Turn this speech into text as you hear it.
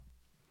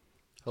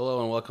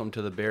Hello and welcome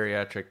to the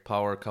Bariatric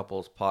Power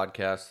Couples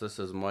podcast. This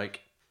is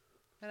Mike.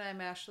 And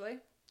I'm Ashley.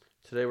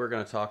 Today we're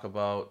going to talk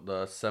about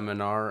the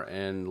seminar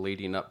and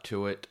leading up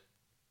to it,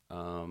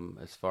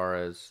 as far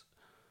as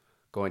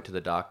going to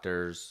the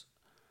doctors,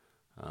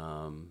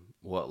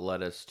 what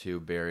led us to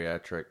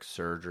bariatric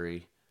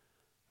surgery.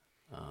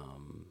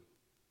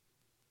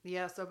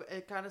 Yeah, so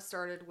it kind of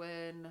started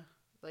when,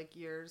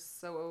 years.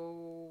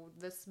 So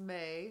this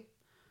May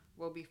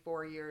will be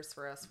 4 years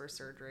for us for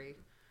surgery.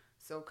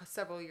 So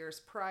several years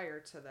prior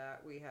to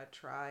that, we had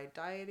tried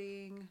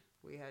dieting,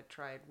 we had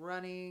tried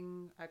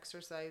running,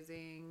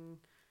 exercising,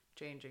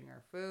 changing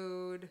our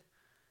food.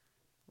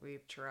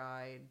 We've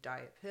tried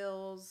diet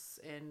pills,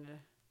 and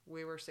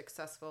we were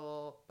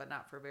successful, but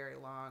not for very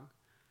long.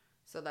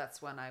 So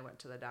that's when I went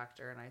to the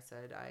doctor and I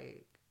said, I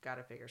got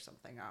to figure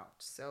something out.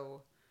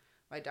 So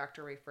my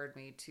doctor referred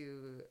me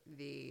to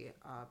the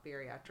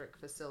bariatric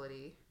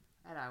facility,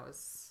 and I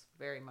was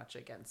very much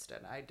against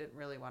it. I didn't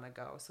really want to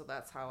go. So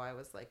that's how I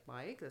was like,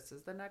 Mike, this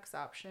is the next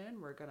option.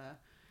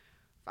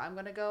 If I'm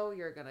going to go,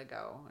 you're going to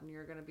go, and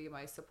you're going to be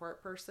my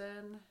support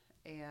person.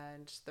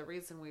 And the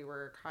reason we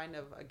were kind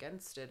of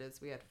against it is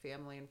we had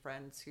family and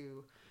friends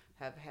who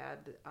have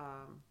had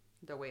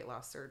the weight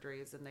loss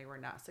surgeries and they were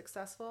not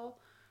successful.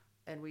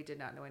 And we did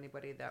not know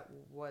anybody that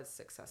was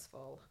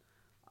successful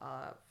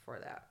for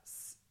that.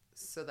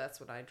 So that's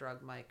when I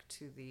drug Mike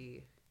to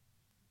the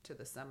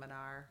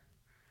seminar,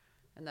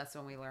 and that's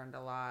when we learned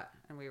a lot,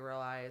 and we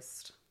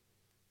realized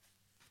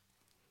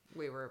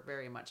we were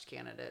very much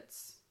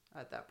candidates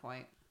at that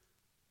point.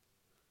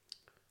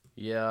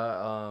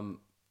 Yeah,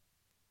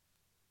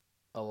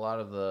 a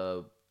lot of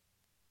the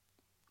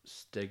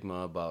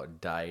stigma about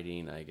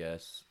dieting, I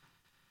guess.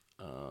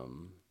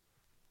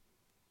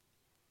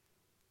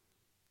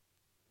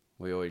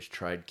 We always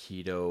tried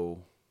keto,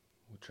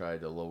 we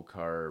tried the low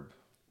carb.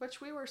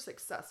 Which we were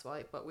successful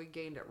at, but we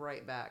gained it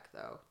right back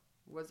though.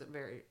 It wasn't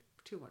very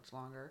too much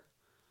longer.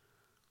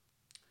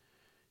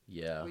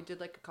 Yeah. We did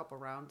like a couple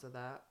rounds of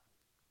that.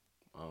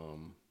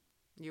 Um,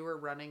 You were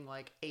running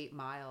like 8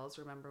 miles.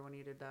 Remember when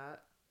you did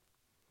that?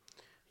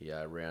 yeah,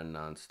 I ran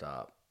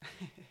nonstop.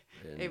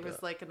 And It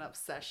was like an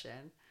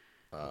obsession.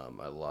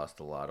 I lost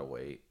a lot of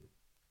weight,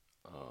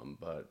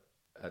 but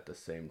at the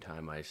same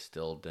time, I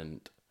still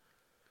didn't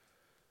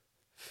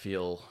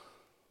feel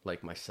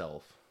like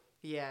myself.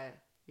 Yeah,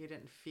 you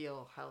didn't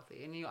feel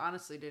healthy. And you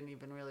honestly didn't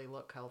even really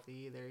look healthy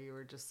either. You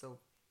were just so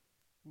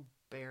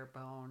bare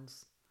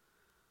bones.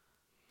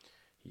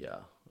 Yeah,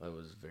 I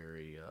was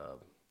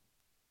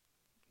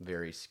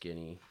very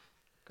skinny.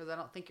 Because I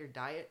don't think your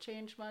diet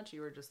changed much.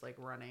 You were just like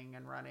running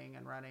and running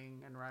and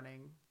running and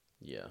running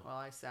Yeah, while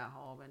I sat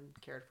home and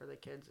cared for the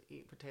kids,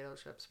 eat potato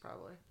chips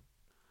probably.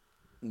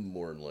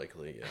 more than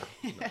likely,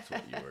 yeah, that's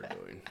what you were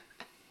doing.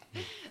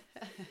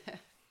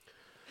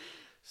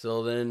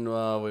 So then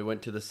we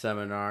went to the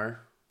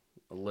seminar,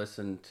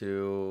 listened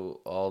to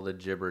all the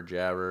jibber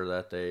jabber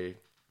that they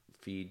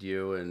feed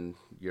you, and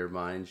your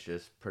mind's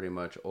just pretty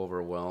much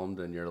overwhelmed,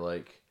 and you're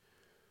like,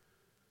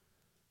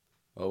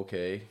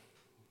 okay,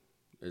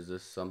 is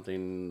this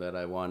something that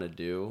I want to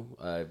do?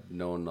 I've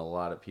known a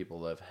lot of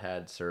people that have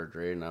had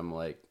surgery, and I'm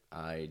like,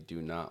 I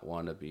do not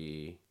want to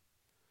be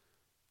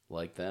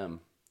like them.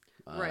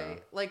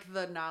 Right. Like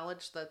the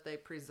knowledge that they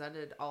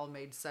presented all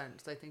made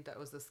sense. I think that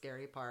was the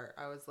scary part.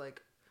 I was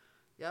like,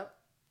 yep,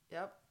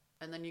 yep.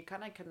 And then you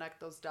kind of connect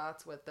those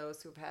dots with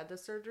those who've had the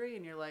surgery,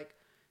 and you're like,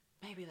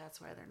 maybe that's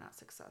why they're not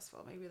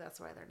successful. Maybe that's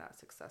why they're not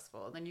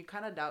successful. And then you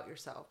kind of doubt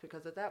yourself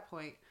because at that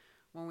point,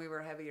 when we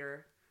were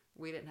heavier,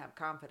 we didn't have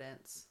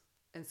confidence.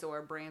 And so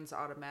our brains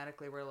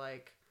automatically were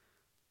like,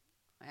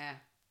 eh,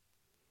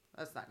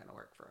 that's not going to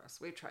work for us.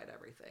 We've tried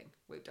everything,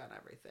 we've done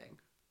everything.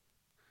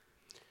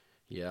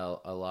 Yeah,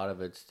 a lot of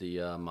it's the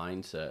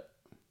mindset.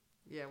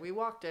 Yeah, we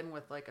walked in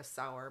with like a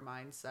sour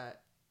mindset,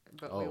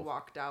 but we Oh,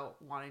 walked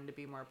out wanting to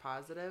be more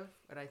positive,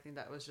 and I think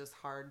that was just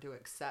hard to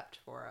accept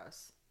for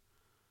us.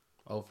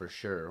 oh, for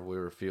sure. We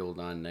were fueled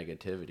on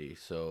negativity,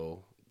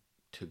 so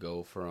to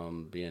go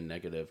from being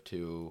negative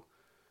to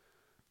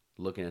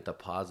looking at the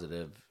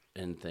positive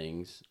in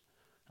things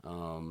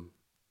um,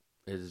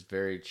 is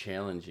very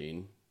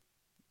challenging.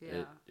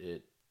 Yeah.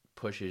 It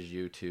pushes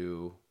you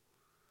to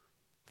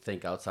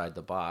think outside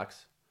the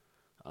box.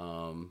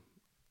 Um,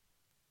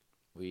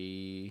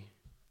 we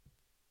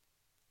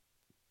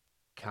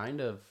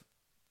kind of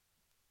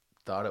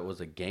thought it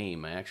was a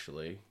game,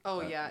 actually.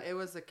 Oh yeah, it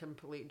was a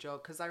complete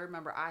joke because I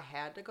remember I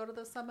had to go to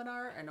the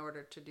seminar in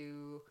order to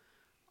do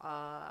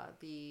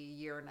the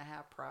year and a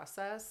half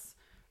process.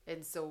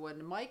 And so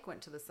when Mike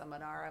went to the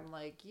seminar, I'm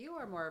like, you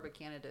are more of a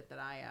candidate than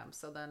I am.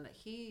 So then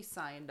he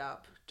signed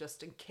up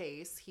just in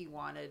case he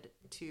wanted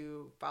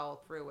to follow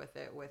through with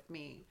it with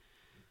me.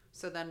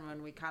 So then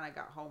when we kind of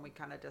got home, we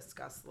kind of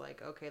discussed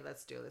like, okay,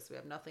 let's do this. We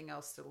have nothing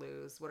else to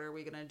lose. What are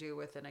we going to do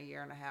within a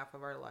year and a half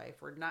of our life?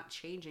 We're not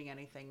changing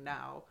anything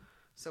now.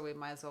 So we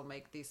might as well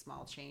make these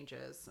small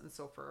changes. And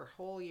so for a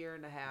whole year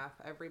and a half,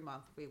 every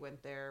month we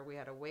went there. We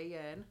had a weigh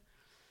in.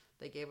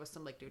 They gave us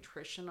some like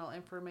nutritional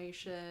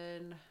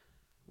information.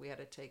 We had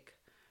to take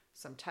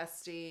some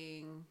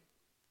testing.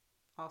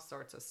 all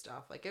sorts of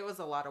stuff. Like it was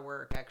a lot of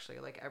work actually,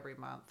 like every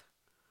month.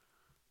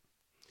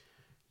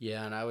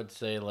 Yeah, and I would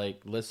say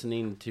like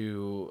listening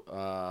to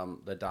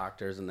the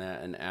doctors and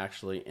that, and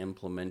actually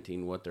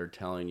implementing what they're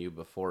telling you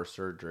before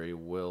surgery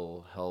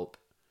will help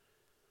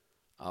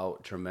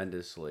out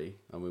tremendously.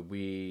 I mean,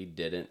 we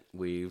didn't.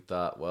 We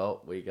thought,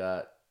 well, we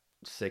got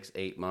 6,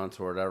 8 months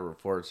or whatever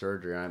before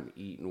surgery. I'm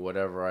eating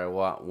whatever I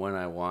want when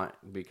I want,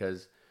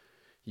 because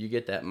you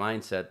get that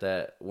mindset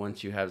that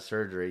once you have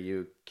surgery,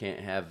 you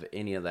can't have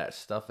any of that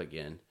stuff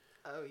again.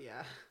 Oh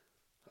yeah.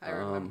 I Um,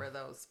 remember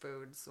those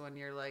foods when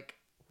you're like,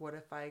 what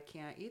if I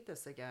can't eat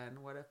this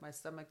again? What if my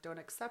stomach don't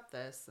accept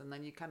this? And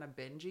then you kind of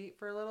binge eat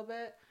for a little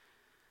bit,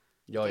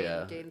 oh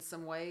yeah, gain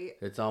some weight.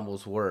 it's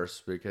almost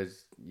worse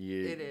because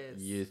you It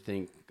is. you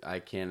think I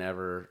can't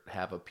ever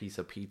have a piece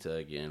of pizza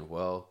again.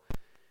 Well,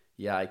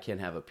 yeah, I can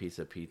have a piece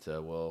of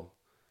pizza. Well,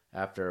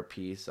 after a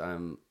piece,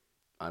 I'm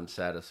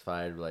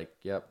satisfied. Like,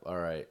 yep, all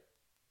right.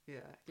 Yeah.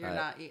 You're I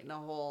not eating a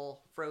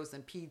whole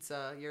frozen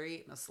pizza. You're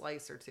eating a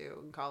slice or two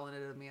and calling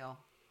it a meal.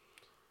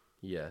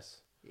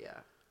 yes.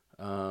 Yeah.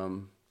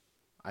 Um,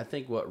 I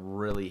think what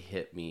really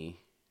hit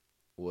me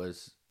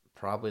was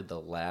probably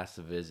the last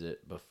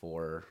visit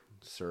before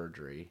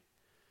surgery.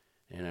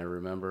 And I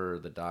remember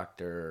the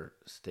doctor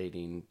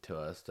stating to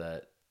us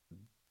that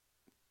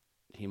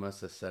he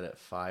must have said it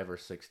 5 or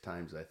 6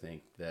 times, I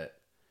think, that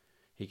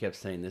he kept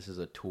saying, "This is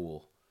a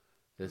tool.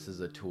 This is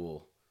a Mm-hmm.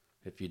 tool.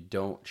 If you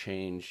don't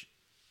change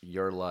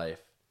your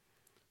life,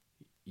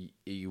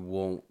 you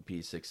won't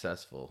be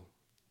successful.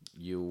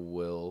 You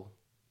will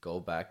go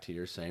back to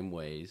your same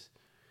ways,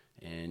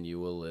 and you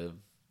will live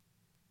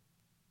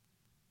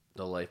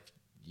the life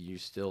you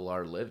still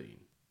are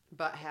living."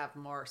 But have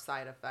more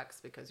side effects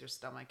because your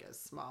stomach is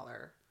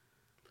smaller.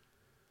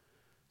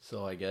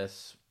 So I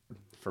guess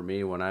for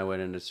me, when I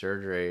went into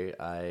surgery,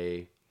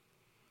 I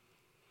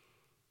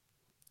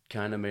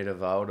kind of made a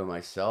vow to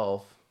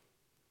myself,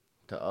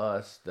 to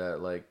us,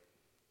 that like,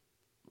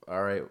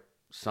 all right,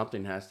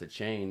 something has to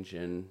change.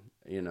 And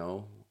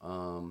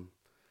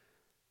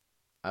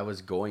I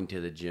was going to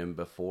the gym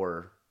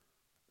before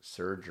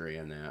surgery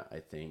and that, I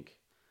think.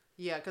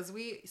 Yeah, because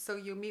so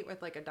you meet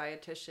with like a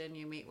dietitian,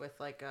 you meet with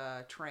like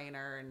a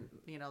trainer, and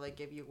they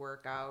give you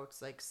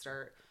workouts, like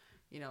start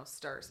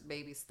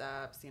baby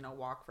steps,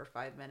 walk for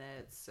 5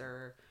 minutes,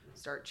 or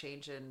start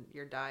changing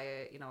your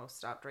diet,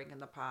 stop drinking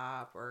the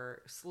pop,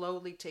 or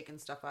slowly taking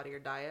stuff out of your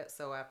diet.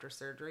 So after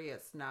surgery,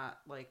 it's not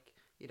like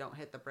you don't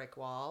hit the brick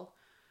wall.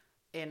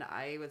 And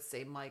I would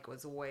say Mike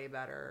was way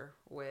better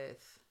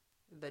with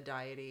the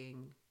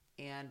dieting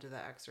and the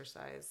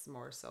exercise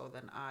more so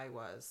than I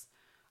was.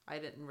 I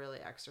didn't really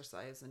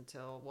exercise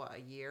until a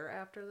year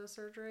after the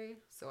surgery.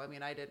 So I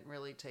mean, I didn't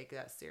really take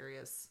that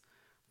serious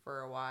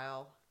for a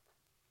while.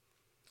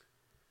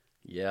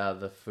 Yeah,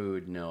 the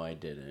food, no, I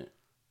didn't.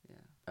 Yeah.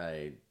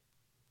 I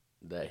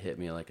That hit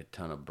me like a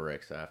ton of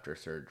bricks after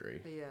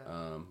surgery. Yeah.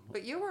 Um,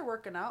 But you were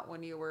working out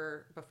when you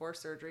were before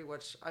surgery,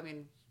 which I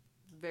mean,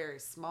 very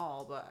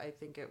small, but I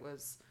think it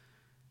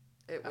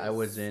I was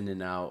was in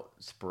and out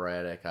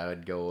sporadic. I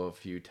would go a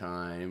few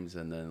times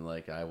and then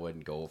like I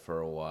wouldn't go for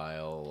a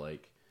while.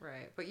 Like,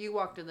 right. But you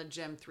walked in the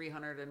gym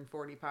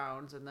 340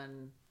 pounds, and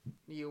then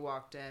you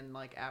walked in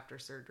like after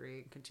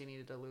surgery and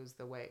continued to lose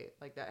the weight.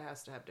 Like that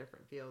has to have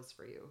different feels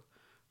for you,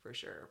 for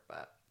sure.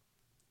 But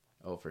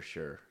oh, for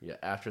sure. Yeah,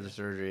 after the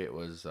surgery, it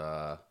was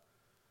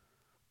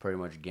pretty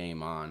much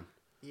game on.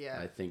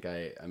 yeah,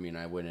 I mean,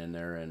 I went in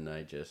there and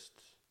I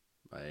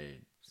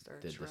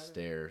started did the shredding.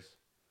 stairs.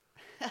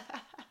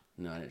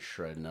 No, I didn't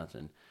shred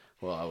nothing.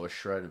 Well, I was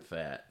shredding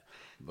fat,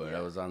 but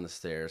I Yeah. was on the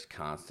stairs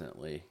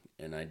constantly,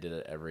 and I did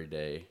it every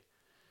day.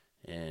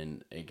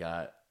 And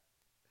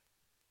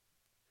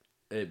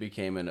it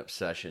became an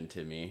obsession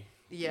to me,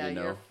 Yeah, you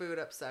your know? food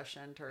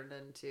obsession turned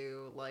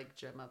into like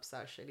gym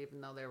obsession,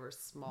 even though there were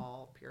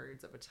small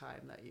periods of a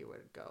time that you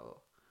would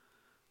go.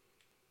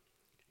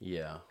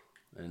 Yeah.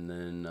 And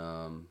then,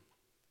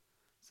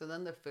 So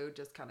then the food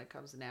just kind of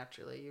comes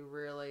naturally. You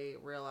really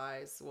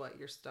realize what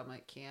your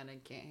stomach can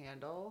and can't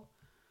handle.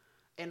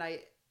 And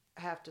I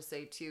have to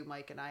say, too,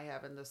 Mike and I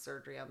having the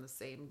surgery on the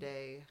same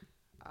day.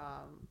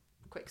 Um,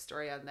 Quick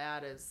story on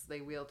that is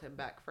they wheeled him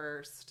back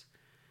first.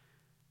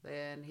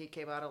 Then he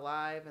came out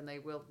alive, and they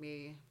wheeled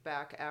me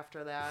back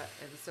after that.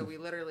 And so we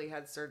literally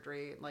had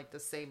surgery like the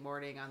same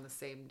morning on the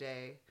same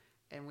day.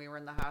 And we were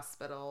in the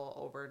hospital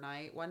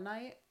overnight, one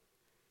night,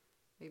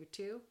 maybe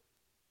two.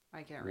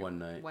 I can't remember. one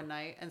night. One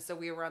night, and so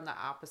we were on the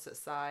opposite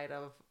side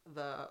of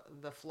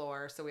the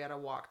floor, so we had to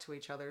walk to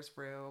each other's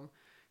room.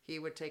 He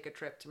would take a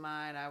trip to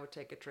mine. I would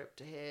take a trip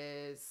to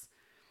his.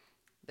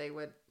 They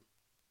would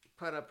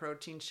put a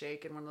protein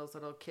shake in one of those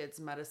little kids'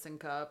 medicine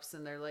cups,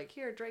 and they're like,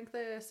 "Here, drink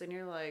this," and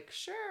you're like,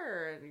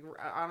 "Sure." And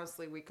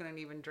honestly, we couldn't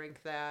even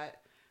drink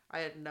that. I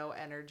had no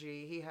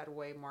energy. He had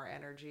way more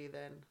energy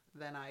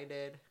than I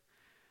did,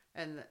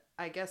 and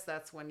I guess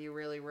that's when you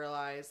really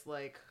realize,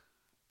 like,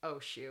 oh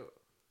shoot,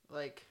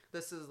 like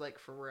this is like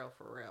for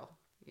real,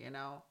 you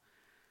know.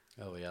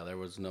 Oh yeah, there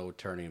was no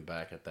turning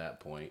back at that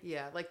point.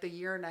 Yeah, like the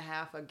year and a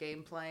half of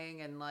game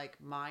playing and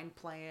like mind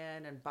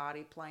plan and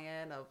body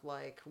plan of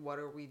like what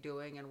are we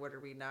doing and what are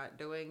we not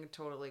doing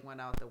totally went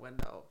out the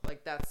window.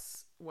 Like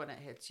that's when it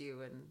hits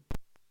you and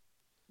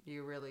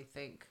you really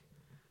think,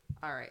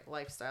 all right,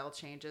 lifestyle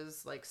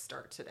changes like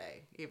start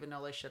today, even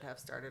though they should have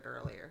started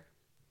earlier.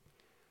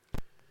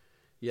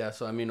 Yeah,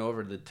 so I mean,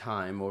 over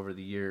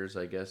the years,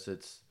 I guess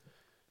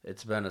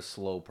it's been a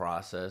slow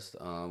process.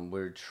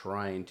 We're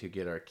trying to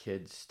get our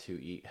kids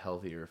to eat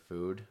healthier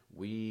food.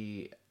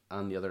 We,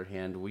 on the other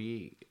hand,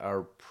 we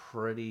are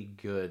pretty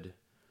good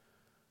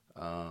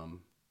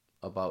um,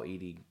 about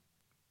eating.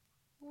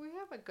 We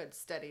have a good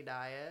steady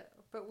diet,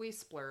 but we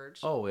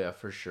splurge. Oh yeah,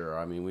 for sure.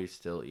 I mean, we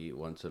still eat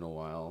once in a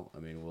while. I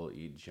mean, we'll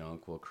eat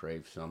junk. We'll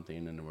crave something,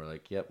 and then we're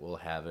like, "Yep, we'll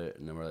have it."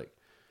 And then we're like,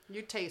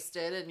 You taste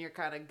it and you're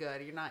kind of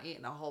good. You're not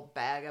eating a whole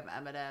bag of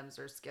M&Ms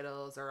or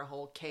Skittles or a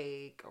whole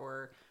cake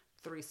or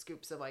 3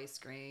 scoops of ice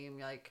cream.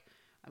 Like,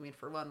 I mean,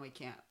 for one, we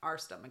can't, our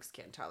stomachs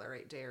can't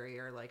tolerate dairy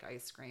or like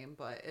ice cream,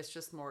 but it's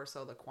just more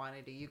so the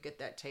quantity. You get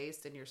that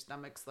taste and your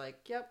stomach's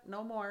like, yep,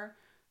 no more.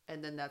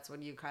 And then that's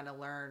when you kind of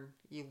learn,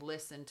 you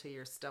listen to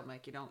your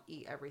stomach. You don't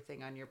eat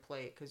everything on your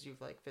plate because you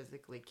like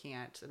physically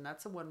can't. And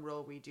that's the one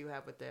rule we do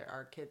have with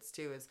our kids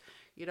too is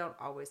you don't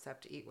always have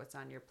to eat what's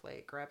on your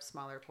plate. Grab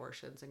smaller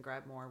portions and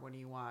grab more when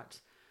you want.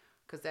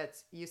 Because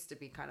that's used to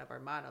be kind of our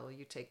motto.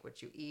 You take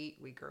what you eat.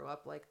 We grew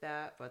up like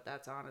that, but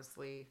that's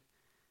honestly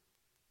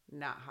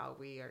not how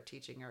we are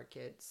teaching our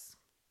kids.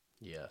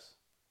 "Yes,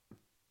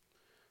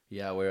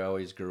 yeah." We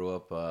always grew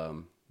up.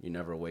 You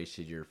never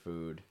wasted your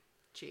food.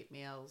 Cheap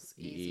meals,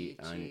 You easy, eat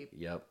on, cheap.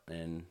 yep,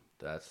 and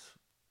that's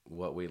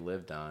what we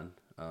lived on.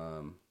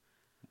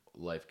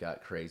 Life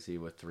got crazy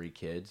with 3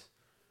 kids.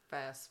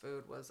 Fast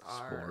food was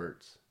our,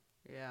 Sports.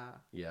 yeah,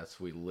 Yes,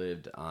 we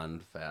lived on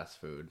fast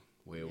food.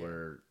 We yeah,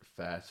 were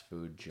fast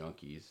food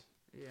junkies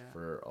yeah,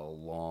 for a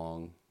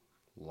long,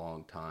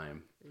 long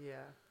time.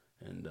 yeah.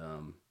 And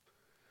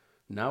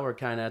now we're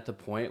kind of at the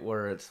point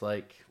where it's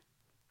like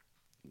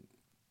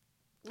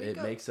We it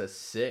go, makes us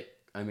sick.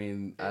 I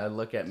mean, I it,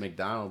 look at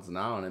McDonald's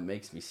now and it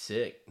makes me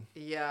sick.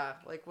 yeah,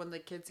 like when the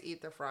kids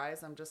eat the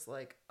fries, I'm just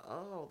like,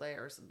 oh,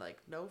 there's like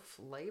no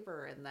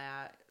flavor in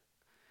that.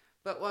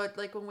 But what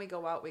like when we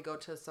go out, we go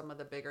to some of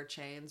the bigger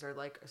chains or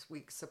like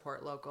we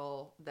support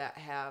local that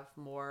have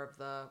more of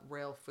the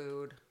real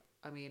food.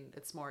 I mean,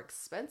 it's more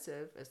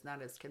expensive. It's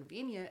not as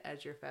convenient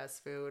as your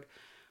fast food,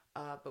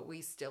 but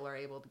we still are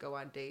able to go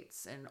on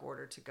dates in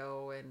order to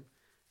go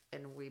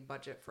and we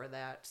budget for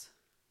that.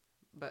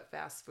 But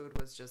fast food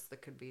was just the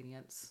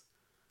convenience.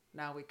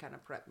 Now we kind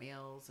of prep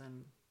meals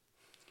and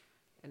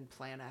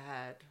plan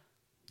ahead.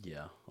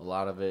 Yeah, a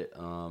lot of it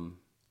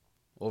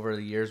over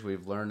the years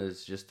we've learned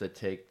is just to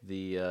take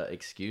the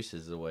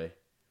excuses away.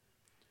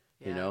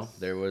 You know, Yes.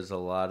 there was a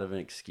lot of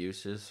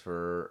excuses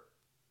for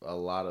a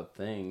lot of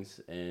things,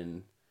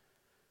 and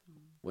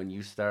when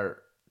you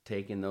start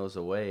taking those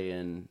away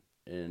and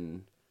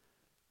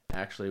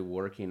actually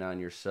working on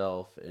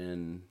yourself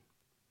and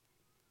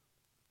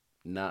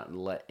not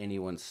let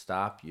anyone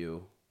stop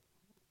you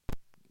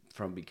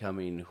from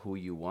becoming who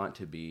you want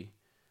to be,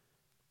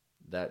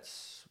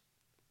 that's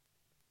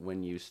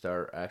when you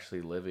start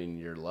actually living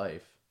your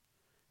life.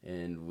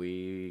 And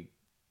we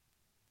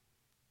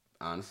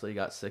honestly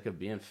got sick of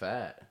being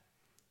fat.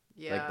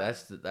 Like Yeah.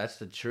 that's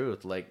the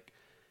truth. Like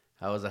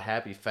I was a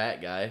happy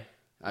fat guy.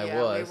 I Yeah,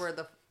 we was. were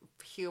the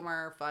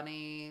humor,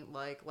 funny,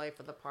 like life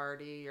of the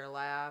party, your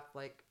laugh,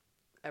 like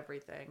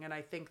everything. And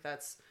I think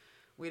that's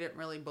we didn't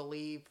really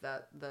believe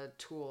that the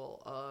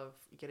tool of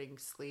getting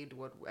sleeved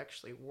would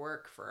actually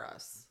work for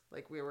us.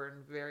 Like we were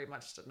in very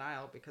much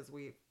denial because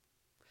we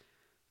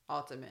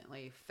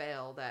ultimately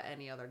failed at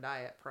any other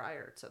diet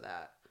prior to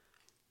that.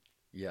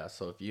 Yeah,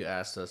 so if you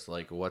asked us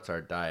like what's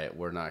our diet,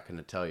 we're not going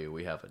to tell you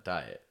we have a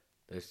diet.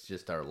 It's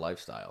just our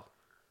lifestyle.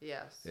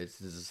 Yes. It's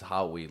This is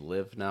how we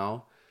live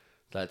now.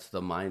 That's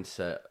the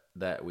mindset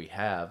that we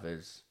have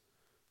is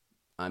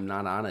I'm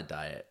not on a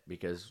diet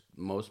because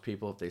most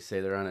people if they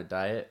say they're on a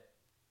diet,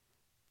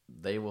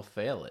 they will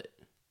fail it.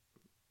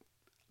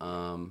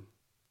 Um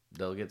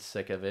they'll get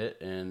sick of it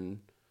and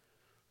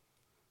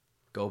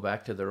go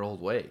back to their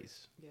old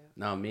ways. Yeah.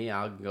 Now me,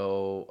 I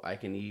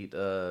can eat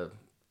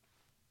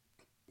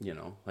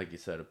like you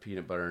said, a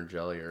peanut butter and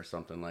jelly or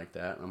something like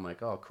that. And I'm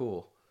like, oh,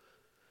 cool.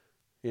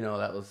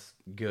 That was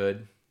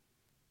good.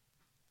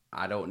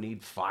 I don't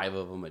need 5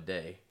 of them a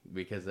day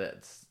because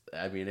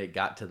it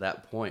got to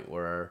that point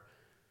where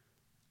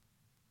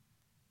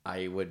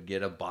I would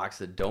get a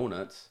box of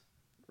donuts,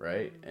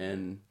 right? Mm-hmm.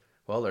 And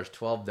well, there's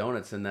 12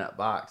 donuts in that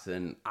box,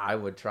 and I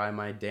would try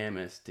my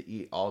damnest to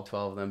eat all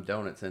 12 of them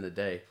donuts in a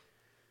day.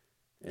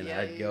 And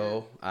Yeah,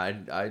 you're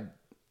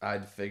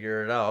I'd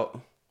figure it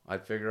out.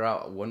 I'd figure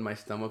out when my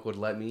stomach would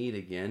let me eat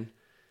again,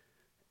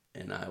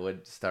 and I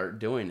would start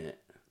doing it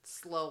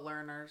slow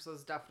learners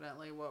was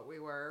definitely what we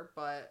were,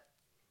 but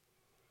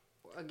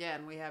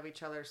again, we have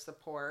each other's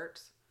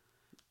support,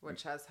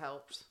 which has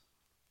helped.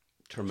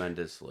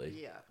 tremendously.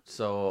 Yeah.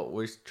 So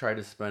we try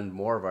to spend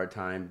more of our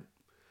time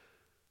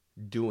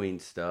doing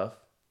stuff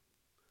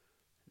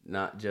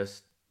not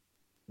just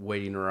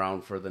waiting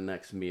around for the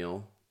next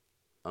meal,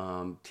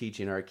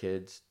 teaching our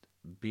kids,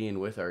 being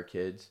with our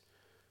kids,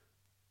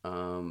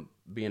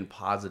 being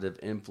positive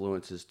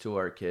influences to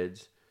our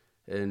kids,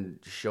 and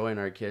showing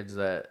our kids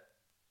that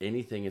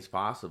anything is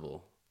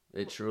possible.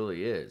 It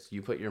truly is.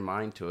 You put your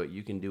mind to it,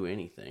 you can do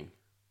anything.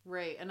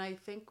 Right. And I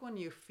think when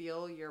you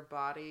feel your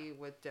body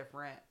with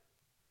different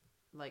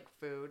like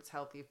foods,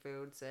 healthy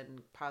foods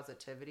and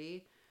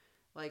positivity,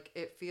 like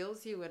it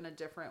feels you in a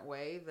different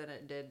way than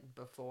it did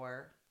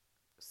before.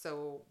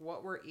 So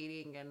what we're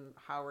eating and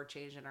how we're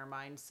changing our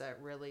mindset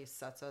really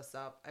sets us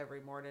up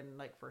every morning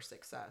like for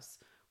success.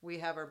 We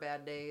have our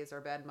bad days,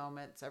 our bad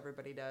moments,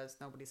 everybody does.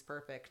 Nobody's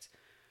perfect.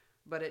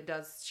 But it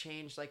does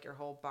change like your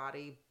whole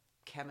body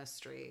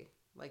chemistry,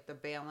 like the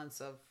balance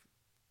of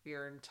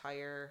your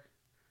entire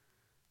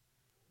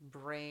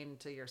brain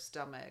to your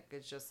stomach.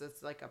 It's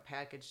like a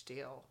package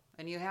deal.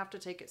 And you have to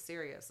take it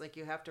serious. Like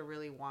you have to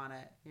really want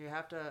it. You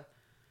have to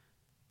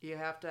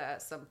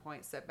at some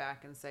point sit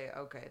back and say,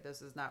 okay,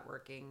 this is not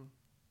working.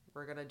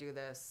 We're going to do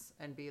this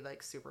and be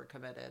like super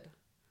committed.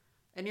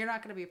 And you're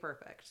not going to be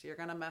perfect. You're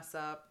going to mess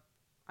up.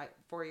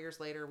 4 years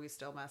later, we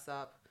still mess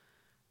up.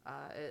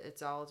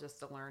 It's all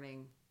just a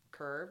learning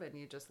curve, and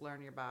you just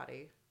learn your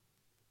body.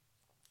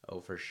 Oh,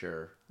 for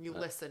sure. You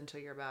listen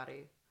to your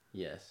body.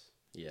 Yes,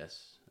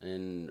 yes.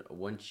 And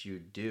once you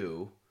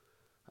do,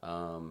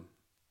 when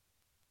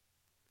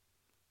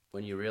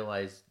you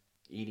realize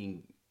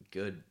eating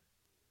good,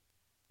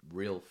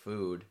 real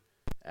food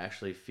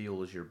actually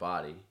fuels your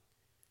body,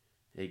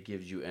 it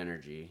gives you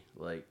energy.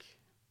 Like,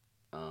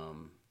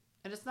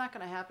 and it's not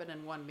going to happen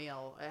in one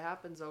meal. It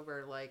happens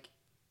over like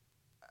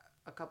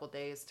a couple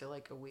days to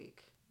like a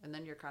week. And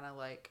then you're kind of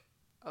like,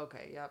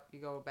 okay, yep, you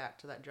go back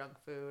to that junk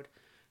food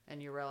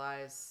and you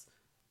realize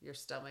your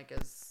stomach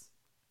is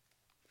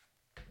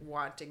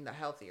wanting the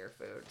healthier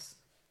foods.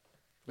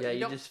 But yeah, you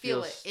don't just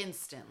feel it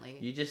instantly.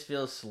 You just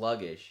feel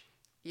sluggish.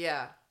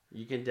 Yeah.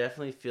 You can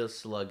definitely feel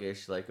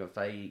sluggish. Like if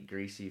I eat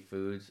greasy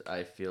foods,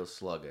 I feel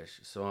sluggish.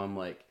 So I'm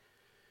like,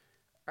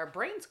 our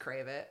brains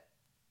crave it.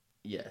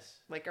 Yes.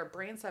 Like our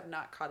brains have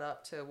not caught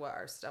up to what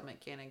our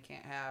stomach can and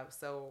can't have.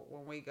 So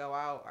when we go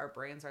out, our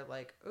brains are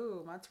like,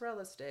 ooh,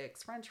 mozzarella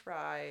sticks, French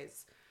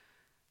fries,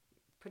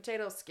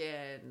 potato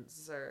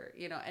skins, or,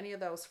 any of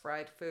those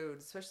fried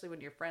foods, especially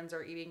when your friends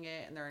are eating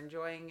it and they're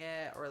enjoying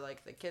it, or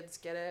like the kids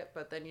get it.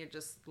 But then you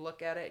just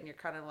look at it and you're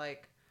kind of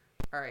like,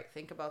 all right,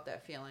 think about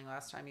that feeling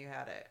last time you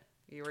had it.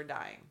 You were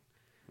dying.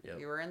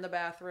 Yep. You were in the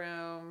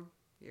bathroom.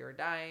 You were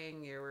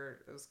dying. It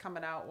was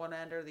coming out one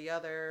end or the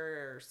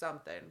other or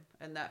something.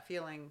 And that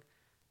feeling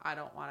I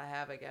don't want to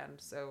have again.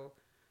 So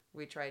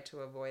we try to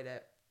avoid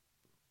it.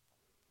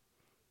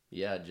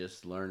 Yeah,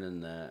 just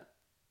learning that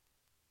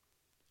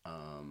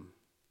I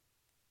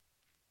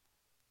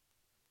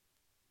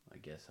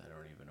guess I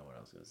don't even know what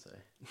I was going to say.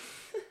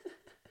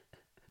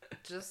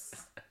 Just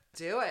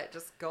do it.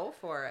 Just go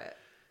for it.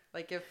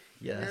 Like if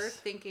you're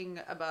thinking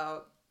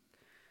about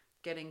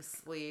getting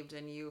sleeved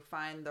and you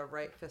find the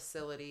right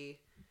facility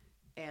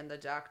and the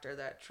doctor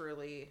that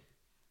truly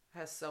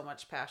has so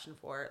much passion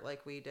for it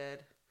like we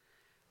did,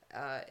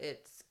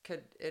 it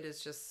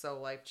is just so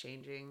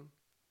life-changing.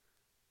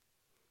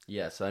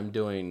 Yes, I'm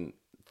doing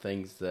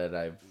things that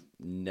I've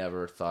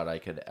never thought I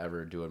could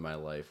ever do in my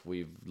life.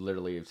 We've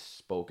literally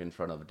spoke in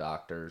front of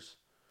doctors.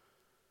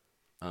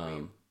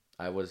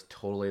 I was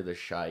totally the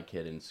shy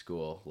kid in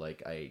school.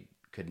 Like I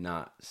could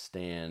not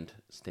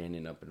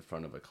standing up in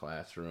front of a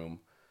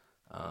classroom.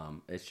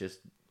 It's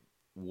just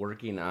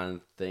working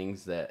on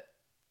things that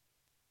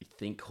you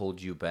think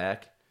hold you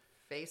back.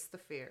 Face the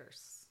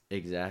fears.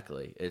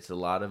 Exactly. It's a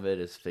lot of it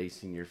is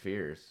facing your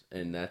fears,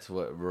 and that's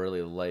what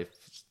really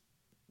life's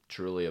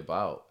truly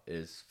about,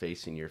 is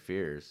facing your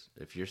fears.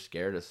 If you're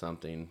scared of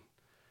something,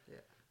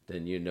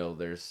 then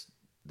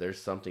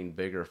there's something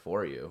bigger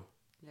for you.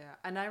 Yeah.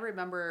 And I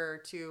remember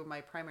too,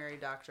 my primary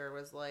doctor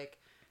was like,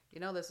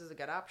 this is a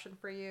good option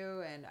for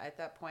you. And at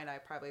that point, I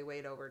probably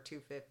weighed over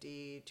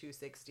 250,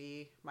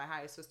 260. My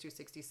highest was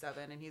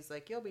 267. And he's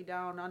like, you'll be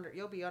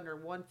under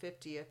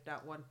 150, if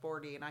not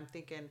 140. And I'm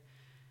thinking,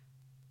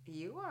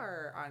 you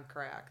are on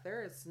crack.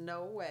 There is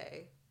no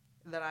way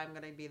that I'm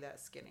going to be that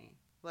skinny.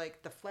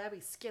 Like the flabby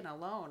skin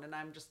alone. And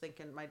I'm just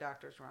thinking, my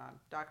doctor's wrong.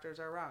 Doctors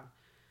are wrong.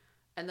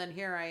 And then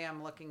here I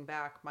am looking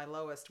back. My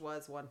lowest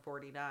was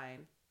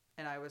 149.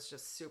 And I was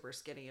just super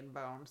skinny and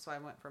bone. So I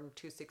went from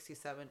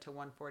 267 to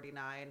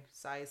 149,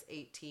 size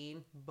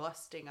 18,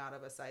 busting out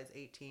of a size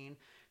 18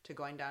 to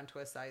going down to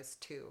a size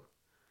 2.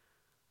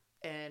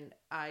 And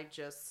I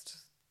just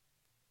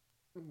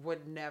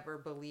would never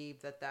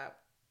believe that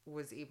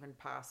was even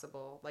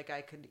possible. Like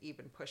I could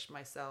even push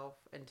myself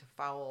and to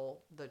follow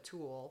the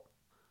tool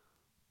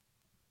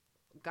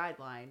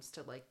guidelines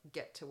to like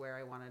get to where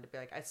I wanted to be.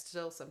 Like I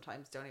still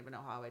sometimes don't even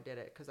know how I did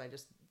it because I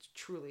just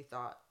truly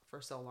thought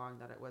for so long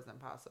that it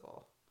wasn't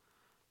possible.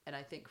 And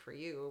I think for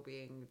you,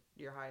 being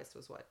your highest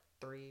was what,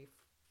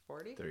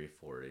 340?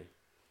 340.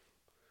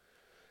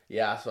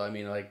 Yeah, so I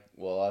mean,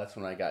 that's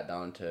when I got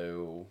down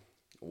to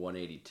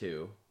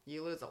 182.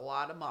 You lose a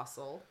lot of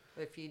muscle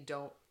if you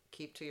don't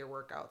keep to your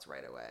workouts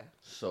right away?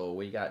 So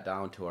we got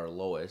down to our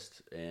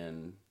lowest,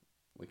 and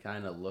we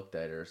kind of looked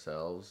at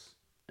ourselves,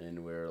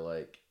 and we were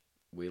like,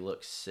 we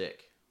look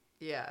sick.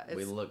 Yeah,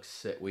 We looked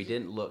sick. We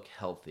didn't look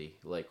healthy.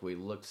 Like, we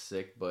looked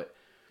sick, but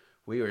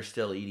we were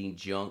still eating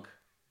junk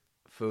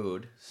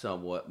food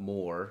somewhat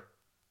more.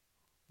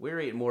 We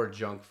were eating more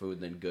junk food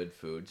than good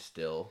food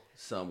still,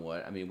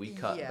 somewhat. I mean, we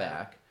cut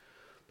back,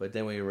 but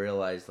then we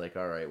realized, like,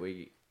 all right,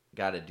 we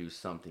got to do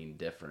something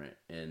different.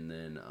 And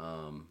then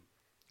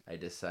I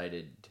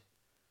decided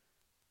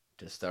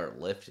to start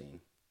lifting.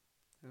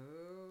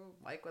 Ooh,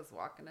 Mike was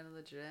walking into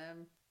the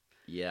gym.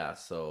 Yeah,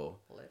 so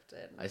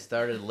lifted. I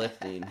started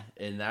lifting,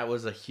 and that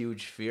was a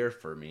huge fear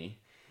for me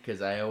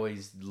because I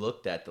always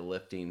looked at the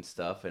lifting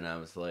stuff, and I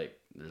was like,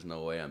 there's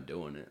no way I'm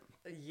doing it.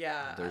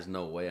 Yeah. There's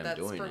no way I'm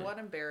doing it. That's for one,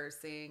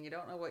 embarrassing. You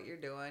don't know what you're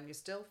doing. You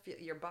still feel,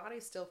 your body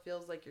still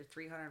feels like you're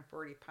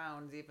 340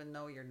 pounds, even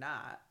though you're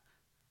not.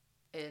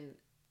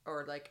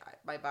 Or like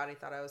my body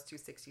thought I was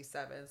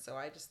 267, so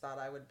I just thought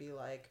I would be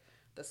like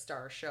the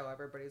star show.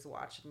 Everybody's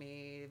watching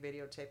me,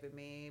 videotaping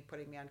me,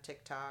 putting me on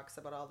TikToks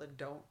about all the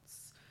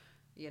don'ts,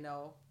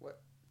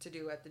 what to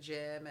do at the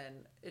gym,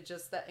 and it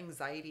just that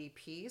anxiety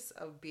piece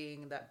of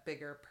being that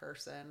bigger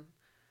person,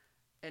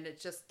 and it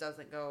just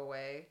doesn't go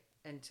away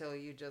until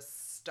you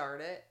just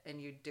start it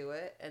and you do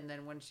it. And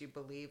then once you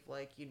believe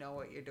like you know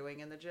what you're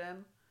doing in the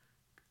gym,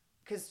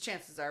 because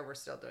chances are we're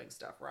still doing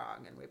stuff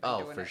wrong, and we've been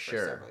doing it for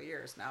several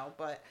years now,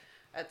 but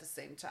at the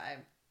same time,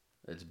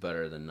 it's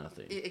better than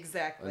nothing.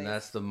 Exactly. And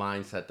that's the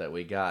mindset that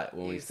we got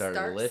when we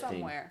started lifting.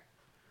 Somewhere.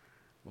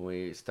 When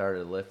we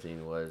started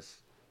lifting was,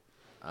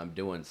 I'm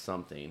doing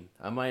something.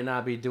 I might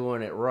not be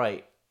doing it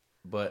right,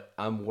 but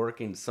I'm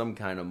working some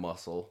kind of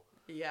muscle.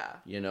 Yeah.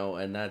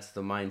 And that's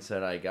the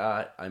mindset I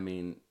got. I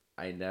mean,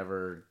 I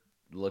never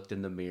looked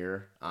in the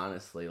mirror,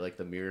 honestly. Like,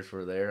 the mirrors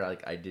were there.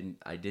 Like, I didn't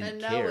care.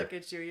 And now look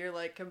at you. You're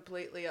like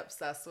completely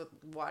obsessed with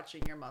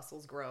watching your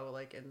muscles grow,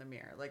 like in the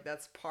mirror. Like,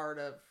 that's part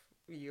of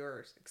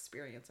your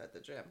experience at the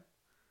gym.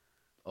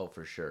 Oh,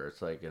 for sure.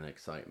 It's like an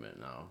excitement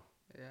now.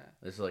 Yeah.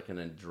 It's like an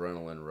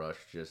adrenaline rush,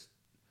 just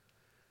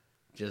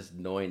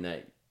knowing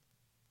that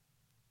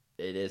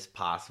it is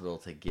possible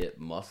to get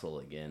muscle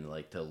again,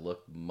 like to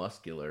look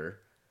muscular.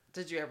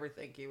 Did you ever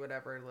think you would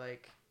ever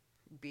like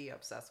be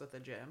obsessed with the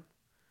gym?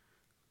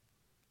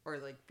 Or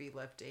like be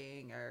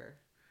lifting or...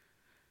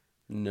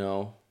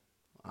 No.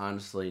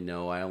 Honestly,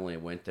 no. I only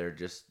went there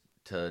just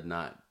to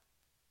not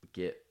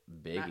get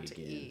big again. Not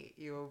to eat.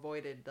 You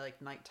avoided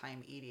like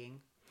nighttime eating.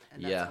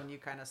 And that's when you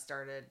kind of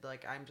started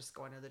like, I'm just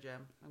going to the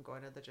gym. I'm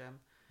going to the gym.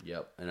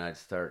 Yep. And I'd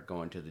start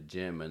going to the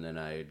gym, and then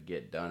I'd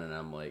get done, and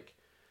I'm like...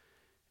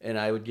 And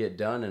I would get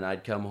done, and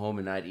I'd come home,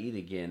 and I'd eat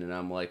again. And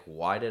I'm like,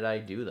 why did I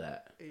do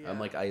that? Yeah. I'm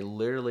like, I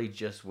literally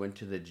just went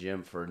to the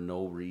gym for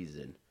no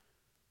reason.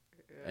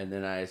 Yeah. And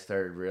then I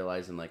started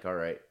realizing, like, all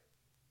right,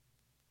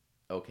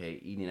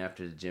 okay, eating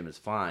after the gym is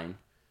fine,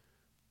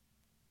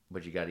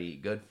 but you got to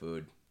eat good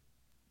food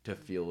to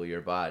fuel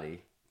your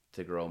body,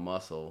 to grow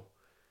muscle.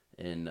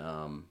 And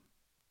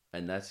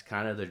that's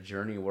kind of the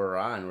journey we're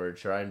on. We're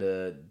trying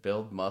to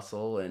build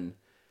muscle and,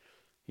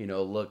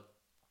 look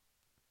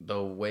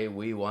the way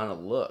we want to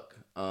look.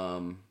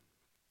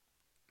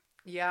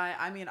 Yeah,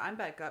 I mean, I'm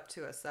back up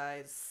to a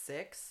size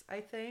 6,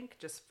 I think,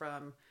 just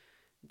from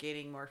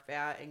gaining more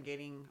fat and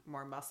gaining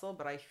more muscle,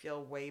 but I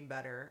feel way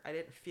better. I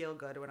didn't feel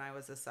good when I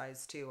was a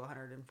size 2,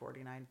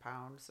 149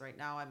 pounds. Right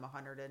now I'm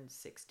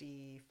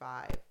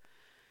 165.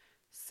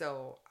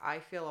 So I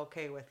feel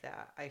okay with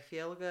that. I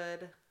feel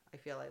good. I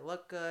feel I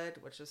look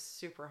good, which is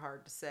super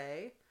hard to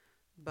say,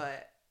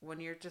 but when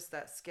you're just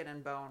that skin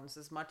and bones,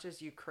 as much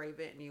as you crave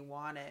it and you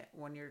want it,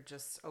 when you're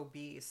just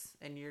obese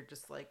and you're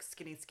just like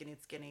skinny,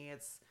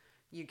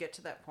 you get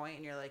to that point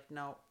and you're like,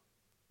 no,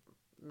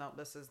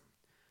 this is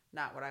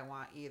not what I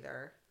want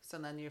either. So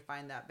then you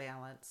find that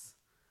balance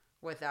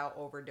without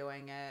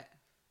overdoing it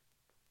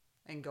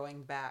and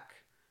going back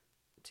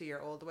to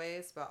your old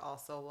ways, but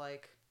also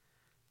like,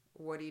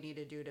 what do you need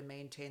to do to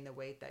maintain the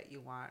weight that you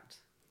want?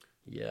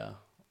 Yeah.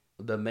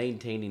 The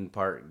maintaining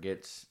part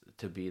gets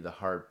to be the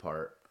hard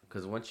part.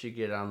 Because once you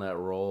get on that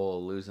roll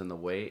of losing the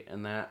weight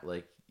and that,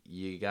 like,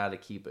 you got to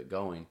keep it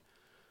going.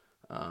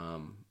 A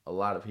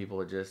lot of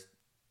people just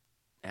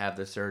have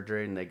the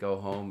surgery and they go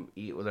home,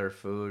 eat with their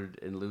food,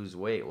 and lose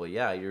weight. Well,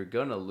 yeah, you're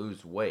going to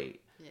lose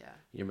weight. Yeah.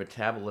 Your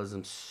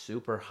metabolism's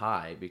super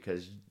high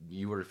because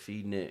you were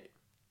feeding it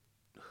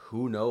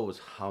who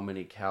knows how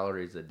many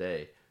calories a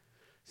day.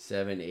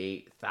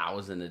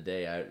 7,000-8,000 a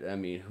day. I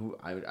mean,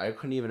 I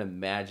couldn't even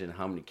imagine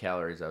how many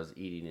calories I was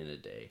eating in a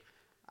day.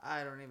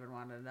 I don't even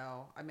want to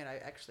know. I mean, I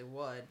actually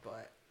would,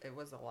 but it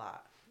was a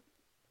lot.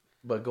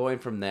 But going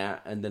from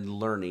that and then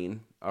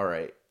learning, all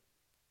right,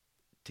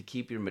 to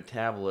keep your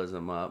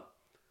metabolism up,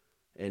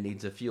 it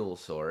needs a fuel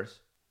source.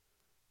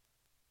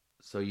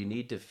 So you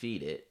need to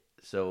feed it.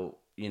 So,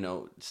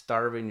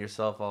 starving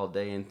yourself all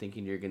day and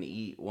thinking you're going to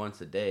eat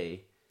once a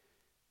day,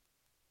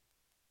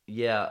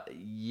 yeah,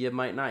 you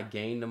might not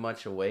gain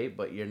much weight,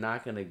 but you're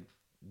not going to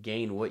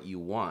gain what you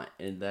want.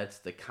 And that's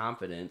the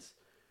confidence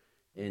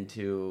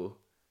into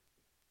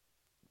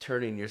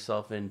turning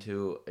yourself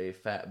into a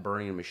fat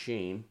burning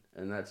machine,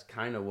 and that's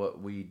kind of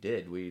what we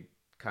did. We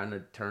kind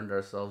of turned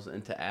ourselves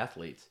into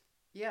athletes.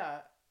 Yeah,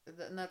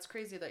 and that's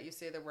crazy that you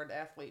say the word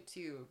athlete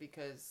too,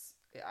 because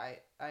I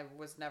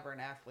was never an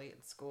athlete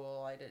in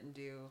school. I didn't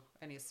do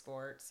any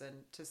sports,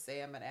 and to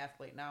say I'm an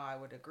athlete now, I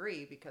would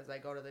agree because I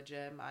go to the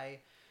gym. I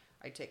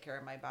take care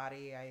of my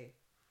body.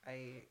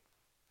 I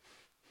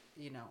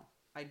you know,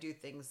 I do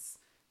things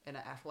in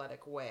an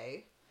athletic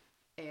way,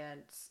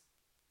 and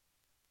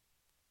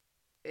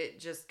it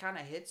just kind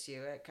of hits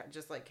you. It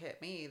just like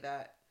hit me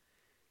that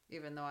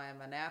even though I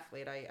am an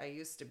athlete, I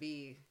used to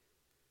be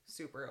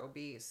super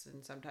obese,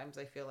 and sometimes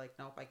I feel like,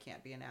 nope, I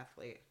can't be an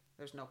athlete.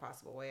 There's no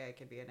possible way I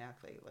could be an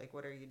athlete. Like,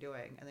 what are you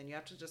doing? And then you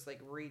have to just like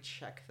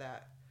recheck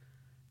that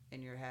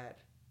in your head.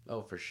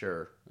 Oh, for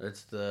sure.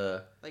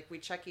 Like, we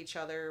check each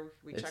other,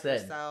 we It's check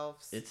that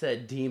ourselves. it's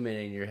that demon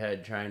in your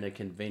head trying to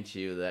convince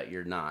you that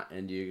you're not,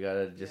 and you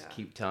gotta just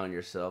keep telling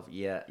yourself,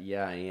 yeah,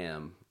 I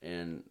am,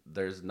 and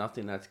there's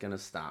nothing that's gonna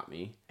stop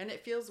me. And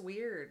it feels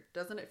weird.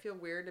 Doesn't it feel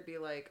weird to be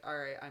like, all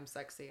right, I'm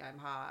sexy, I'm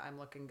hot, I'm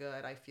looking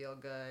good, I feel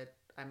good,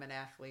 I'm an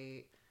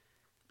athlete.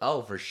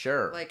 Oh, for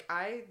sure. Like,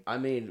 I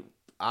mean,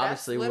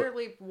 obviously, that's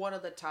literally one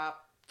of the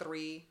top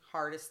 3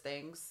 hardest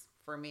things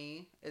for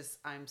me is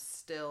I'm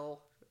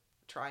still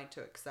trying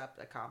to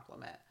accept a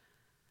compliment.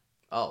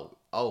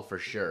 Oh, for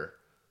sure.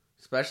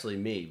 Especially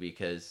me,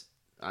 because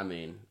I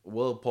mean,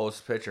 we'll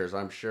post pictures.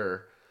 I'm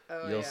sure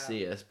you'll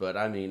see us, but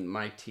I mean,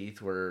 my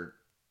teeth were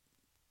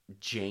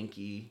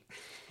janky.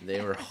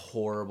 They were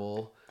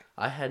horrible.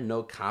 I had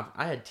no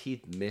I had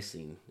teeth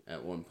missing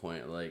at one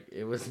point. Like,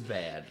 it was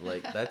bad.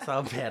 Like, that's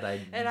how bad I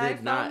and did I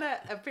not. found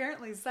that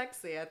apparently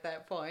sexy at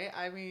that point.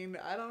 I mean,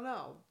 I don't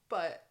know,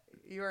 but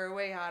you're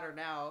way hotter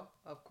now,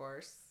 of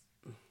course.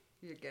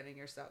 You're getting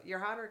yourself. You're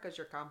hotter because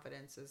your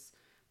confidence is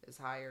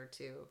higher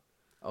too.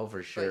 Oh,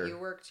 for sure. But you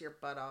worked your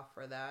butt off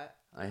for that.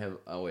 I have.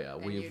 Oh yeah,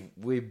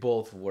 we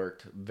both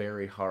worked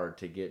very hard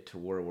to get to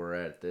where we're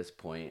at this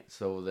point.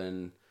 So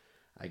then,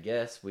 I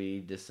guess we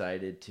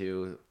decided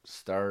to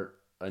start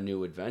a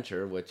new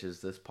adventure, which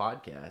is this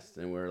podcast,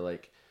 and we're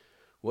like,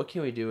 what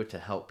can we do to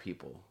help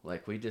people?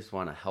 Like, we just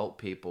want to help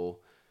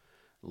people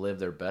live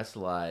their best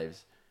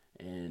lives,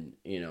 and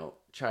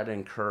try to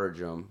encourage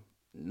them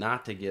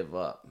not to give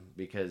up,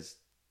 because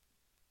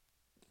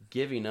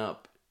giving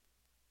up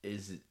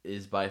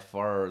is by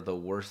far the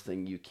worst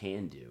thing you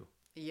can do.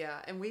 Yeah,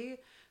 and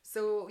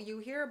so you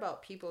hear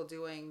about people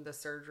doing the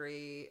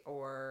surgery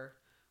or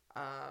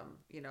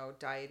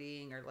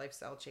dieting or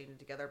lifestyle changing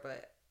together,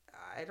 but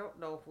I don't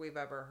know if we've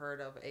ever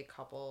heard of a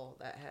couple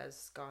that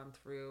has gone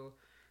through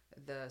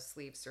the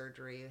sleeve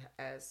surgery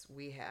as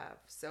we have.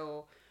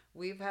 So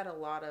we've had a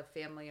lot of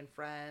family and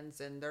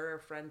friends, and their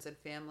friends and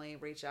family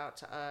reach out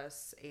to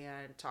us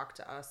and talk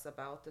to us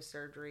about the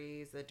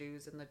surgeries, the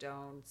do's and the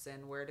don'ts,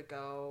 and where to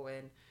go,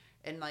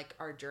 and like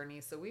our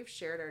journey. So we've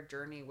shared our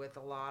journey with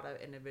a lot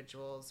of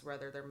individuals,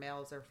 whether they're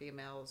males or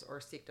females, or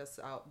seeked us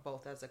out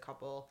both as a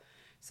couple.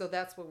 So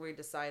that's when we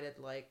decided,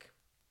 like,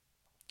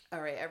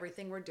 all right,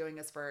 everything we're doing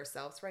is for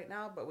ourselves right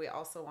now, but we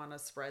also want to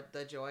spread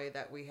the joy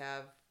that we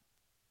have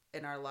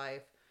in our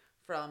life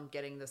from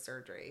getting the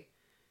surgery.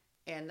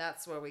 And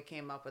that's where we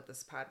came up with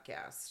this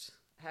podcast.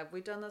 Have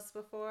we done this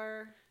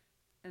before?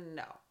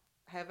 No.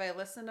 Have I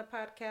listened to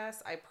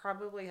podcasts? I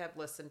probably have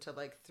listened to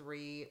like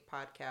 3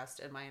 podcasts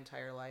in my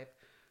entire life.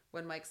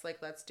 When Mike's like,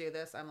 let's do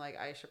this, I'm like,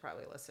 I should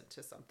probably listen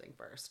to something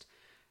first.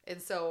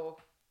 And so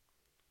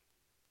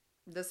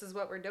this is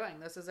what we're doing.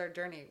 This is our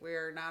journey.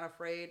 We're not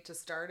afraid to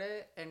start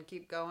it and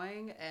keep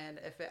going. And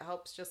if it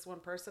helps just one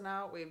person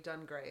out, we've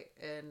done great.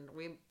 And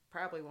we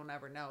probably will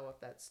never know if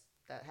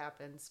that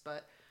happens.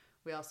 But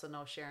we also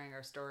know sharing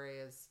our story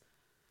is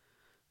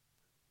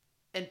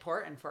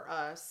important for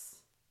us.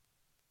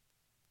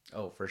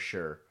 Oh, for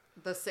sure.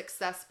 The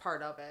success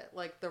part of it,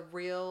 like the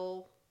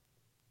real,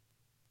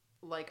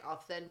 like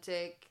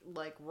authentic,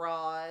 like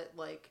raw,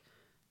 like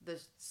the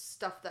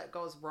stuff that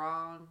goes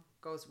wrong,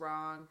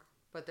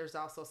 but there's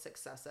also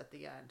success at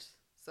the end.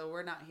 So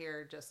we're not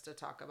here just to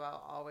talk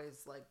about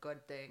always like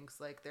good things.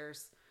 Like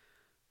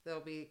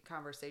there'll be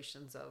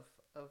conversations of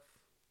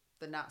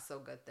the not so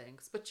good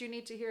things, but you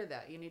need to hear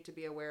that. You need to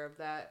be aware of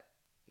that.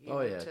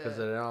 Oh yeah, because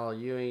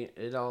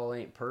it all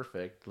ain't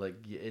perfect. Like,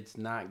 it's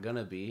not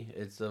gonna be.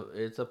 It's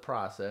a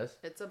process.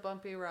 It's a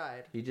bumpy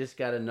ride. You just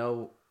got to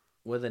know,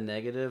 with a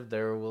negative,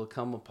 there will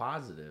come a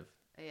positive.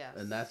 Yes.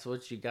 And that's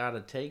what you got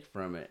to take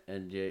from it,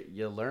 and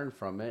you learn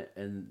from it,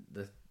 and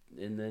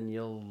then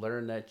you'll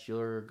learn that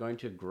you're going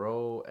to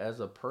grow as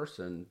a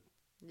person.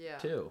 Yeah.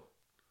 Too.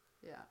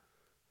 Yeah.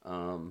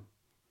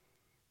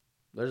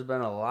 There's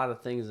been a lot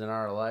of things in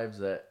our lives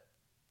that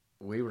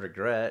we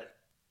regret.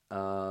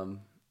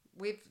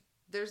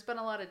 There's been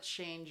a lot of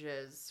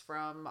changes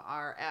from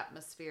our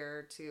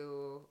atmosphere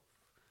to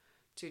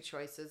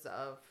choices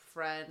of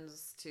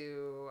friends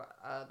to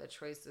the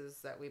choices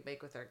that we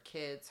make with our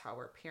kids, how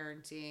we're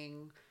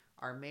parenting,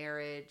 our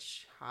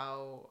marriage,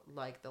 how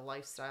like the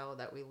lifestyle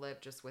that we live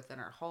just within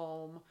our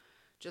home,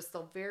 just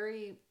a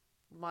very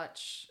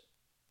much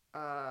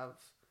of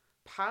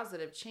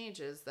positive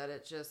changes that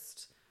it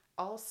just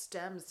all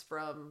stems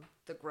from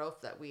the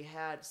growth that we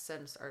had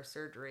since our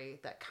surgery,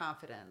 that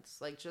confidence,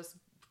 like just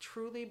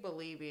truly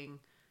believing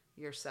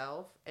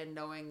yourself and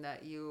knowing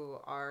that you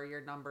are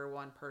your number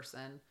one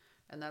person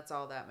and that's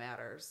all that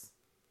matters.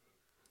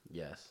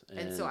 Yes.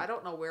 And so I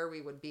don't know where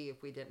we would be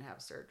if we didn't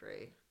have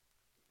surgery.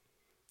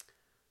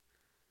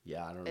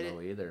 Yeah, I don't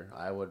know either.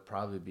 I would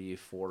probably be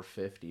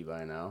 450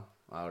 by now,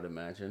 I would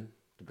imagine.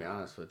 To be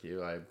honest with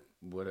you, I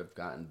would have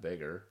gotten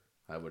bigger,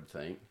 I would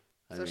think.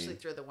 Especially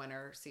through the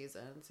winter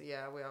seasons.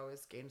 Yeah, we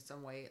always gain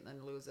some weight and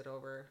then lose it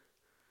over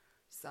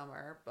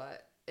summer.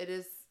 But it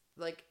is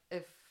like,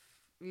 if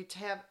you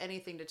have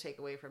anything to take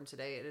away from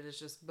today, it is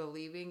just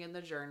believing in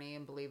the journey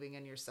and believing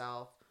in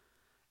yourself.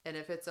 And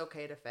if it's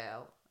okay to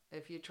fail.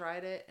 If you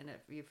tried it and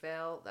if you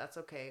fail, that's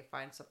okay.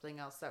 Find something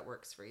else that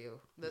works for you.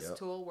 This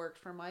tool worked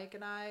for Mike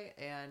and I,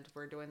 and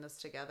we're doing this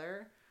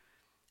together.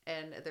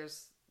 And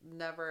there's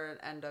never an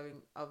end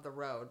of the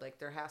road. Like,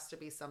 there has to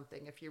be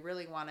something. If you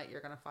really want it,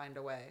 you're going to find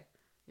a way.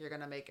 You're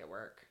going to make it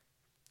work.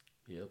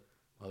 Yep.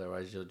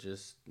 Otherwise, you'll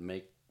just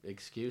make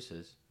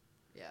excuses.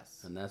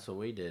 Yes. And that's what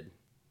we did.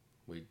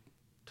 We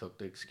took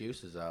the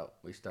excuses out.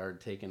 We started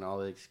taking all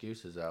the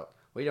excuses out.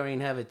 We don't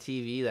even have a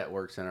TV that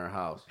works in our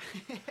house.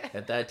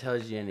 If that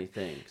tells you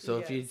anything. So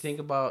if you think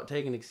about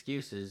taking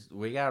excuses,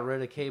 we got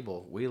rid of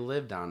cable. We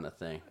lived on the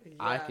thing. Yeah,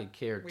 I could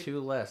care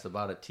too less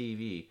about a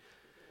TV.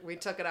 We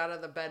took it out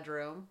of the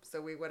bedroom, so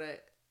we wouldn't,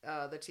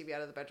 the TV out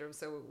of the bedroom,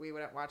 so we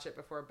wouldn't watch it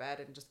before bed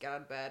and just get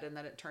out of bed. And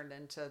then it turned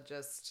into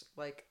just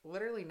like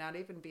literally not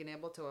even being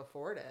able to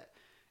afford it.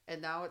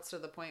 And now it's to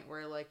the point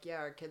where, like, yeah,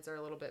 our kids are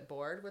a little bit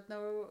bored with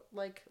no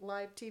like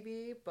live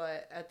TV,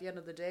 but at the end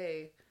of the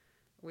day,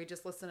 we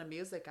just listen to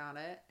music on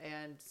it,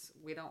 and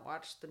we don't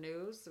watch the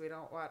news. We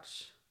don't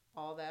watch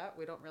all that.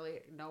 We don't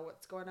really know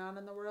what's going on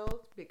in the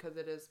world because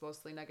it is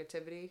mostly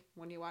negativity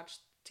when you watch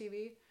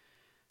TV.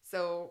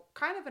 So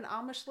kind of an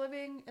Amish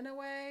living in a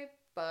way,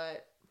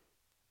 but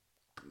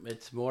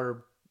it's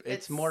more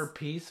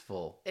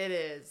peaceful. It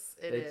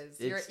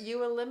is.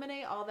 You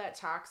eliminate all that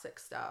toxic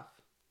stuff.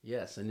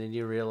 Yes, and then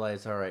you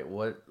realize, all right,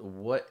 what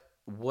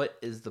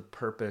is the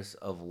purpose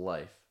of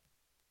life?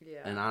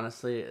 Yeah. And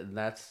honestly,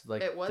 that's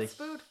like it was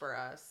food for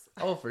us.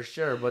 Oh, for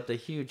sure. But the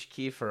huge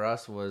key for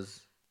us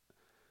was,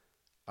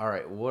 all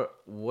right,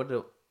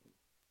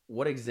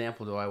 what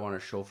example do I want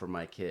to show for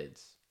my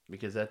kids?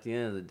 Because at the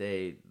end of the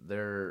day,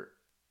 they're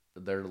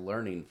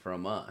learning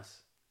from us,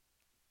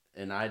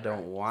 and we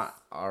don't want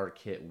our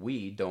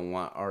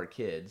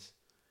kids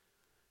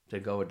to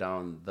go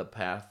down the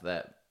path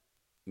that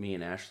me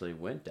and Ashley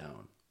went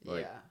down.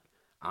 Like,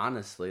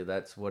 honestly,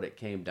 that's what it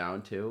came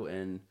down to,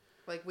 and.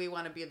 Like, we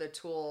want to be the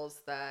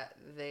tools that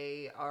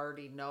they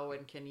already know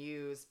and can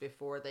use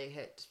before they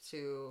hit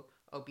to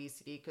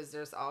obesity, because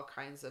there's all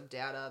kinds of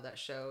data that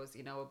shows,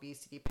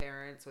 obesity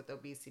parents with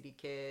obesity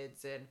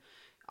kids and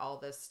all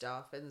this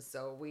stuff. And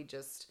so we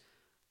just,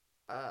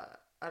 I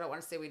don't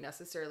want to say we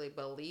necessarily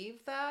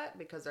believe that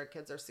because our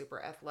kids are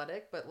super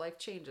athletic, but life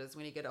changes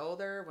when you get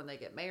older, when they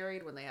get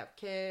married, when they have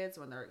kids,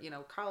 when they're,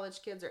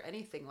 college kids or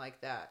anything like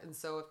that. And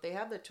so if they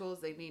have the tools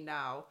they need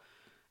now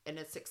and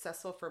it's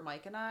successful for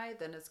Mike and I,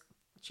 then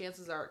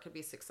chances are it could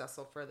be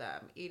successful for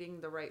them.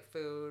 Eating the right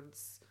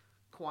foods,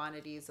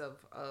 quantities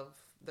of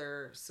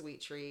their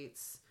sweet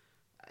treats,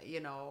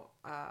 and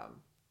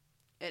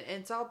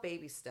it's all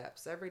baby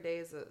steps. Every day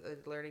is a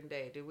learning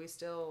day. Do we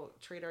still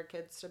treat our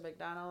kids to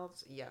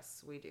McDonald's?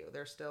 Yes, we do.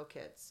 They're still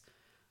kids.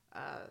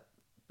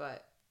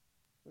 But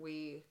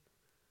we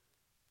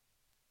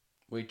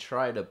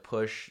try to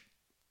push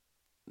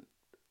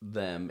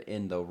them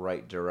in the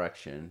right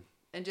direction.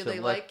 And do they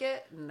like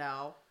it?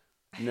 No.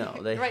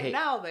 No, they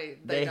now they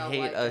don't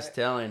hate like us it.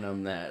 telling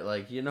them that.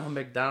 Like,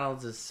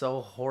 McDonald's is so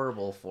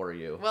horrible for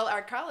you. Well,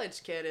 our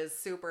college kid is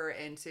super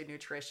into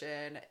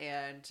nutrition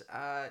and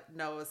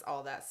knows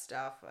all that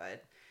stuff.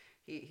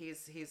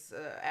 He's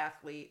an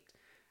athlete,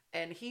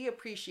 and he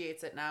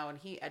appreciates it now, and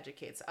he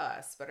educates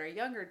us. But our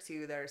younger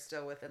two that are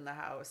still within the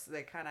house,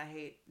 they kind of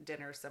hate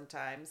dinner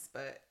sometimes.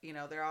 But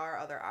there are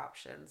other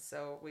options,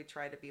 so we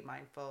try to be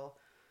mindful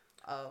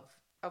of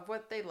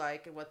what they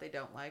like and what they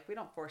don't like. We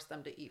don't force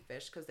them to eat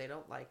fish because they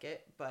don't like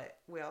it, but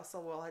we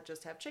also will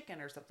just have chicken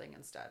or something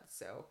instead.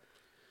 So,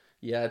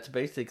 yeah, it's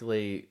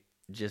basically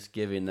just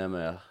giving them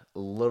a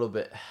little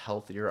bit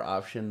healthier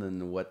option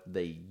than what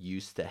they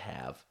used to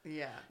have.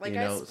 Yeah, like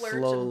I splurged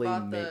and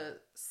bought the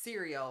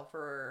cereal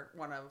for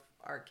one of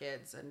our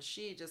kids, and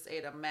she just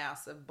ate a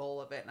massive bowl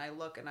of it. And I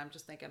look and I'm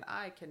just thinking,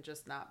 I can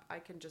just not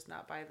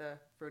buy the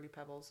Fruity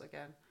Pebbles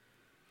again.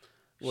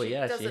 Well,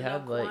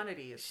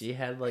 she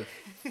had like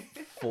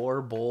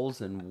 4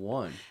 bowls in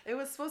one. It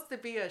was supposed to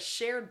be a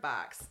shared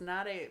box,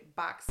 not a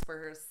box for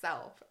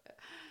herself.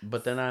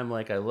 But then I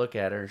look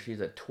at her,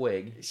 she's a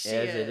twig, it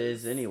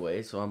is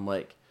anyway. So I'm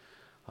like,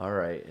 all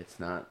right, it's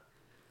not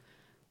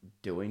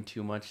doing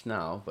too much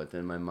now. But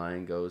then my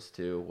mind goes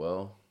to,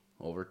 well,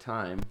 over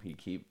time, you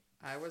keep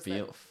I was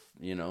feel,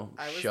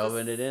 I was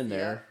shoving it in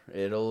there.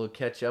 It'll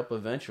catch up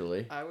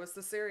eventually. I was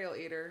the cereal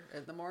eater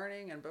in the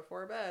morning and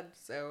before bed.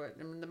 So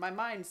my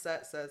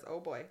mindset says, oh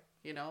boy,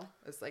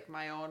 it's like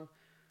my own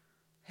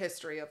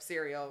history of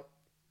cereal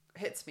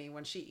hits me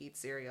when she eats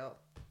cereal.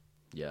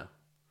 Yeah.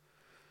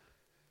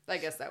 I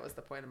guess that was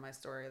the point of my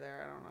story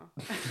there. I don't know.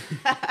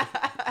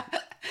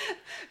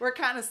 We're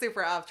kind of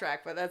super off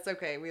track, but that's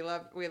okay. We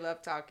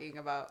love talking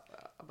about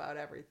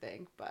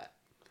everything, but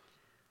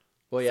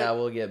well, yeah,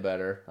 we'll get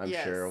better, I'm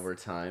yes. sure, over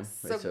time.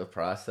 So, it's a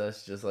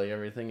process just like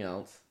everything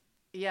else.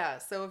 Yeah,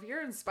 so if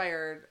you're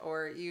inspired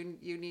or you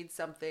need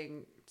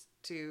something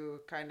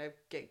to kind of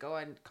get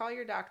going, call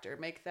your doctor.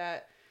 Make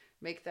that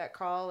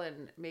call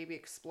and maybe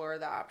explore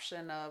the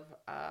option of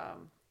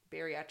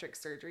bariatric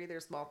surgery.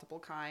 There's multiple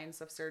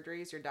kinds of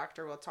surgeries. Your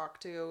doctor will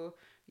talk to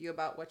you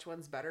about which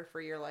one's better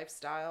for your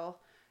lifestyle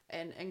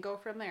and go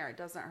from there. It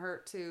doesn't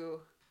hurt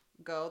to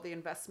go. The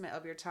investment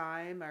of your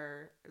time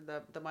or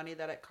the money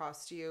that it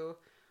costs you,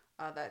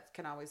 that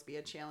can always be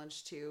a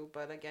challenge too.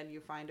 But again, you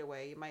find a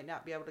way. You might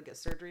not be able to get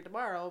surgery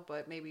tomorrow,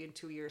 but maybe in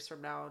 2 years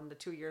from now, and the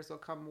 2 years will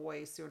come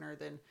way sooner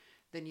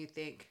than you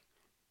think.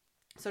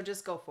 So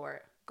just go for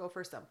it. Go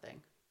for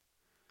something.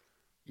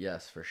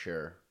 Yes, for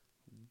sure.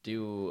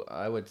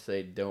 I would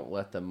say don't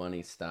let the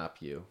money stop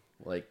you.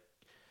 Like,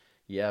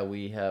 yeah,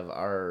 we have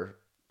our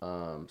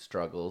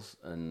struggles,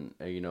 and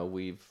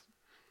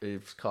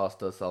it's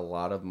cost us a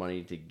lot of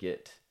money to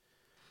get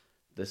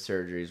the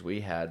surgeries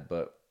we had,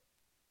 but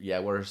yeah,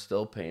 we're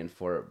still paying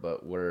for it,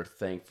 but we're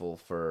thankful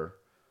for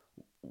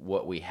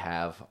what we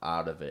have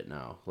out of it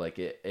now. Like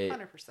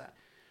 100%.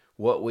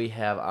 What we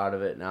have out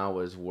of it now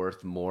is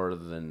worth more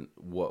than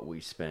what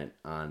we spent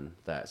on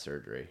that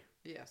surgery.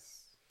 Yes.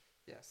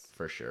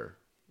 For sure.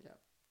 Yep.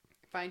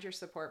 Find your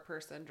support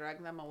person,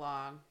 drag them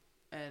along,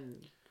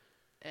 and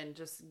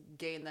just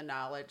gain the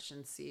knowledge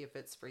and see if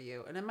it's for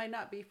you. And it might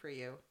not be for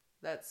you.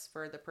 That's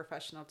for the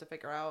professional to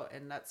figure out,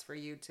 and that's for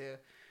you to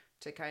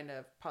kind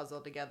of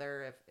puzzle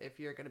together if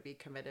you're going to be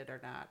committed or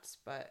not.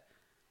 But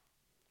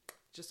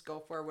just go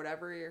for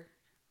whatever you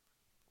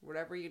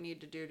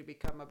need to do to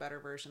become a better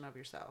version of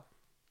yourself.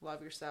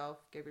 Love yourself,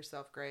 give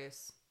yourself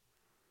grace.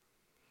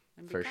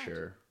 And be for kind.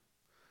 Sure.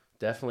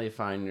 Definitely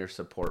find your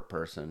support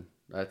person.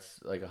 That's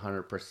like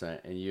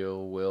 100%, and you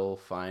will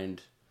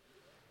find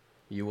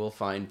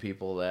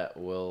people that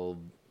will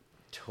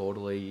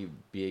totally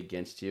be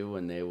against you,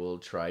 and they will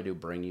try to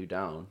bring you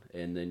down,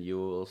 and then you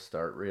will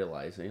start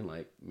realizing,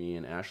 like me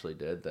and Ashley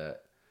did,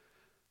 that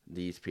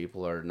these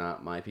people are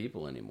not my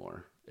people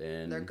anymore.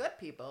 And they're good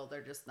people,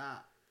 they're just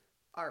not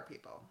our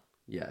people.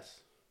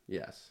 Yes.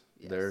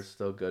 There's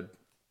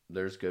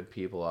good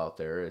people out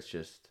there. It's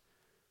just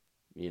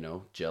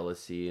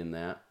jealousy and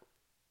that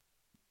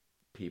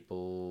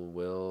people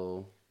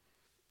will.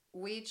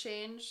 We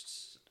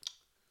changed,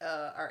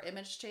 our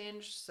image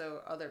changed,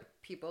 so other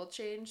people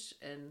changed,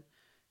 and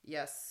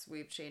yes,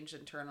 we've changed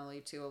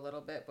internally too a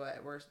little bit,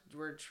 but we're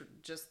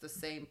just the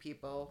same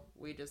people.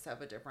 We just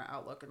have a different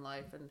outlook in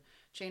life, and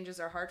changes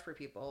are hard for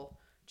people.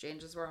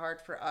 Changes were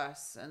hard for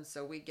us, and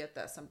so we get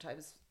that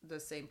sometimes the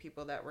same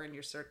people that were in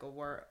your circle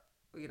are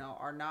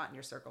not in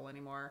your circle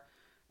anymore,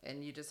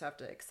 and you just have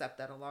to accept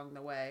that along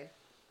the way.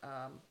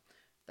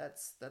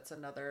 That's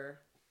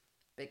another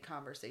big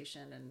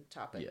conversation and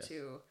topic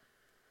too.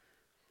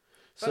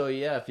 So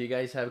yeah, if you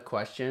guys have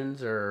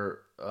questions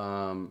or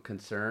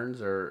concerns,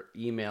 or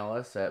email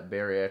us at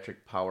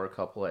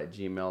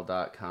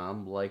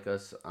bariatricpowercouple@gmail.com. Like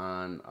us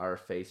on our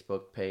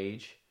Facebook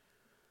page.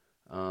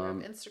 We have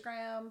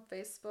Instagram,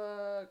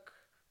 Facebook,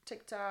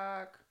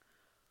 TikTok.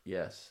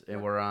 Yes,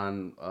 and we're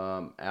on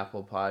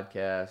Apple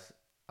Podcasts,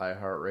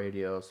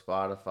 iHeartRadio,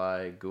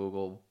 Spotify,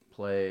 Google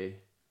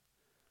Play,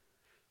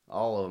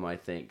 all of them, I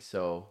think.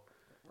 So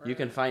you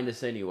can find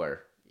us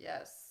anywhere.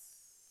 Yes.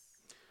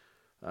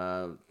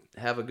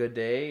 Have a good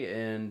day,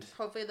 and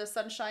hopefully the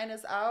sunshine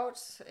is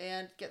out,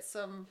 and get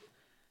some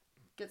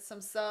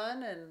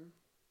sun and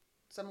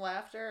some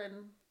laughter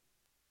and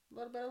a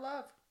little bit of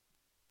love.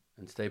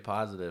 And stay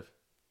positive.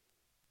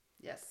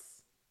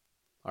 Yes.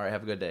 All right,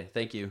 have a good day.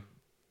 Thank you.